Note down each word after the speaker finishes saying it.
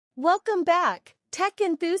Welcome back, tech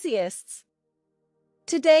enthusiasts!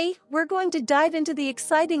 Today, we're going to dive into the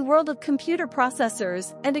exciting world of computer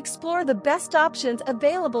processors and explore the best options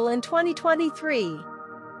available in 2023.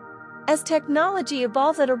 As technology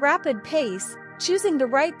evolves at a rapid pace, choosing the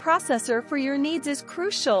right processor for your needs is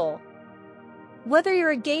crucial. Whether you're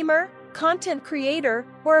a gamer, content creator,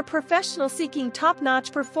 or a professional seeking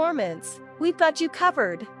top-notch performance, we've got you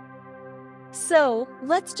covered. So,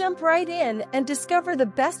 let's jump right in and discover the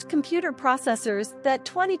best computer processors that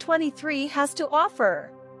 2023 has to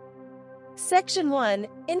offer. Section 1,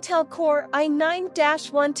 Intel Core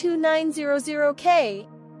i9-12900K.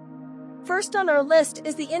 First on our list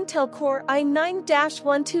is the Intel Core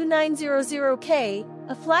i9-12900K,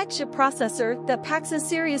 a flagship processor that packs a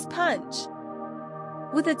serious punch.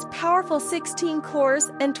 With its powerful 16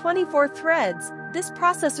 cores and 24 threads, this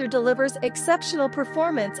processor delivers exceptional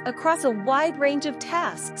performance across a wide range of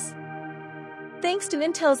tasks. Thanks to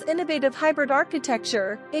Intel's innovative hybrid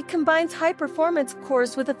architecture, it combines high-performance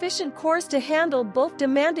cores with efficient cores to handle both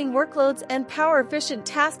demanding workloads and power-efficient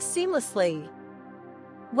tasks seamlessly.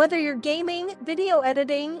 Whether you're gaming, video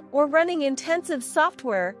editing, or running intensive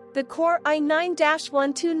software, the Core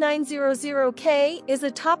i9-12900K is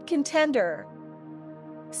a top contender.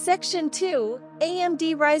 Section 2,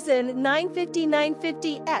 AMD Ryzen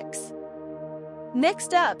 950-950X.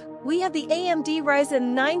 Next up, we have the AMD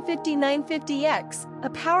Ryzen 950-950X, a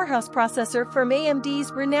powerhouse processor from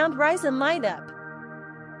AMD's renowned Ryzen lineup.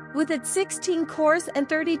 With its 16 cores and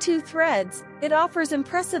 32 threads, it offers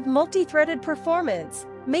impressive multi-threaded performance,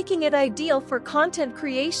 making it ideal for content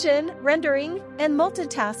creation, rendering, and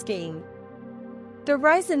multitasking. The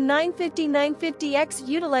Ryzen 950-950X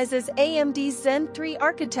utilizes AMD's Zen 3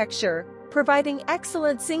 architecture, providing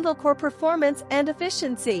excellent single-core performance and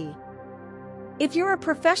efficiency. If you're a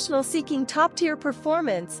professional seeking top-tier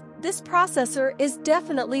performance, this processor is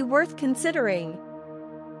definitely worth considering.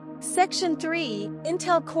 Section 3,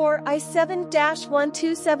 Intel Core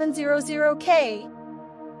i7-12700K.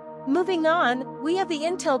 Moving on, we have the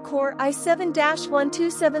Intel Core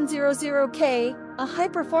i7-12700K, a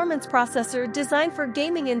high-performance processor designed for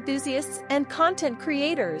gaming enthusiasts and content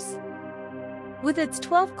creators. With its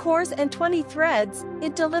 12 cores and 20 threads,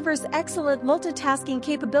 it delivers excellent multitasking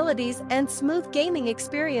capabilities and smooth gaming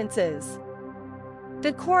experiences.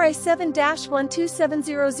 The Core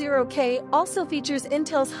i7-12700K also features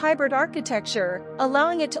Intel's hybrid architecture,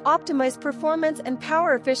 allowing it to optimize performance and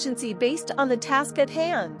power efficiency based on the task at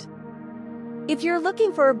hand. If you're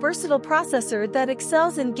looking for a versatile processor that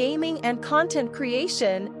excels in gaming and content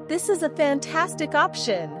creation, this is a fantastic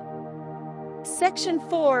option. Section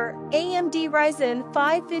 4, AMD Ryzen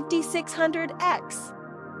 5 5600X.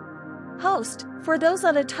 For those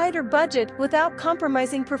on a tighter budget without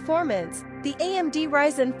compromising performance, the AMD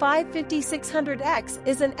Ryzen 5 5600X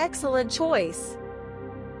is an excellent choice.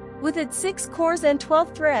 With its 6 cores and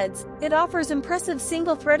 12 threads, it offers impressive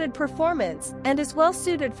single-threaded performance and is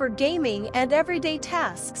well-suited for gaming and everyday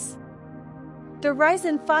tasks. The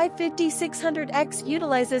Ryzen 5 5600X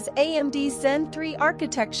utilizes AMD's Zen 3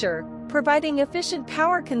 architecture, providing efficient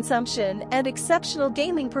power consumption and exceptional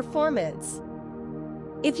gaming performance.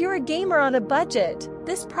 If you're a gamer on a budget,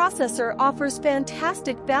 this processor offers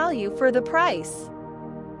fantastic value for the price.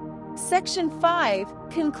 Section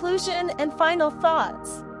 5, Conclusion and Final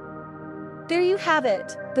Thoughts. There you have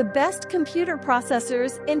it, the best computer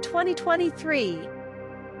processors in 2023.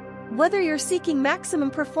 Whether you're seeking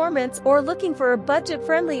maximum performance or looking for a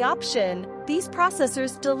budget-friendly option, these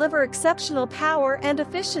processors deliver exceptional power and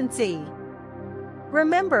efficiency.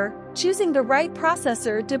 Remember, choosing the right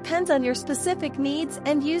processor depends on your specific needs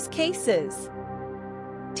and use cases.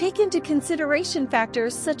 Take into consideration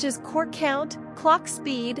factors such as core count, clock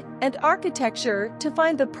speed, and architecture to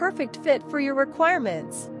find the perfect fit for your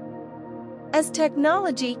requirements. As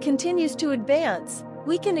technology continues to advance,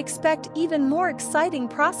 we can expect even more exciting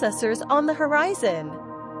processors on the horizon.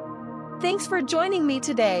 Thanks for joining me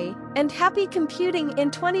today, and happy computing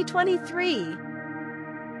in 2023!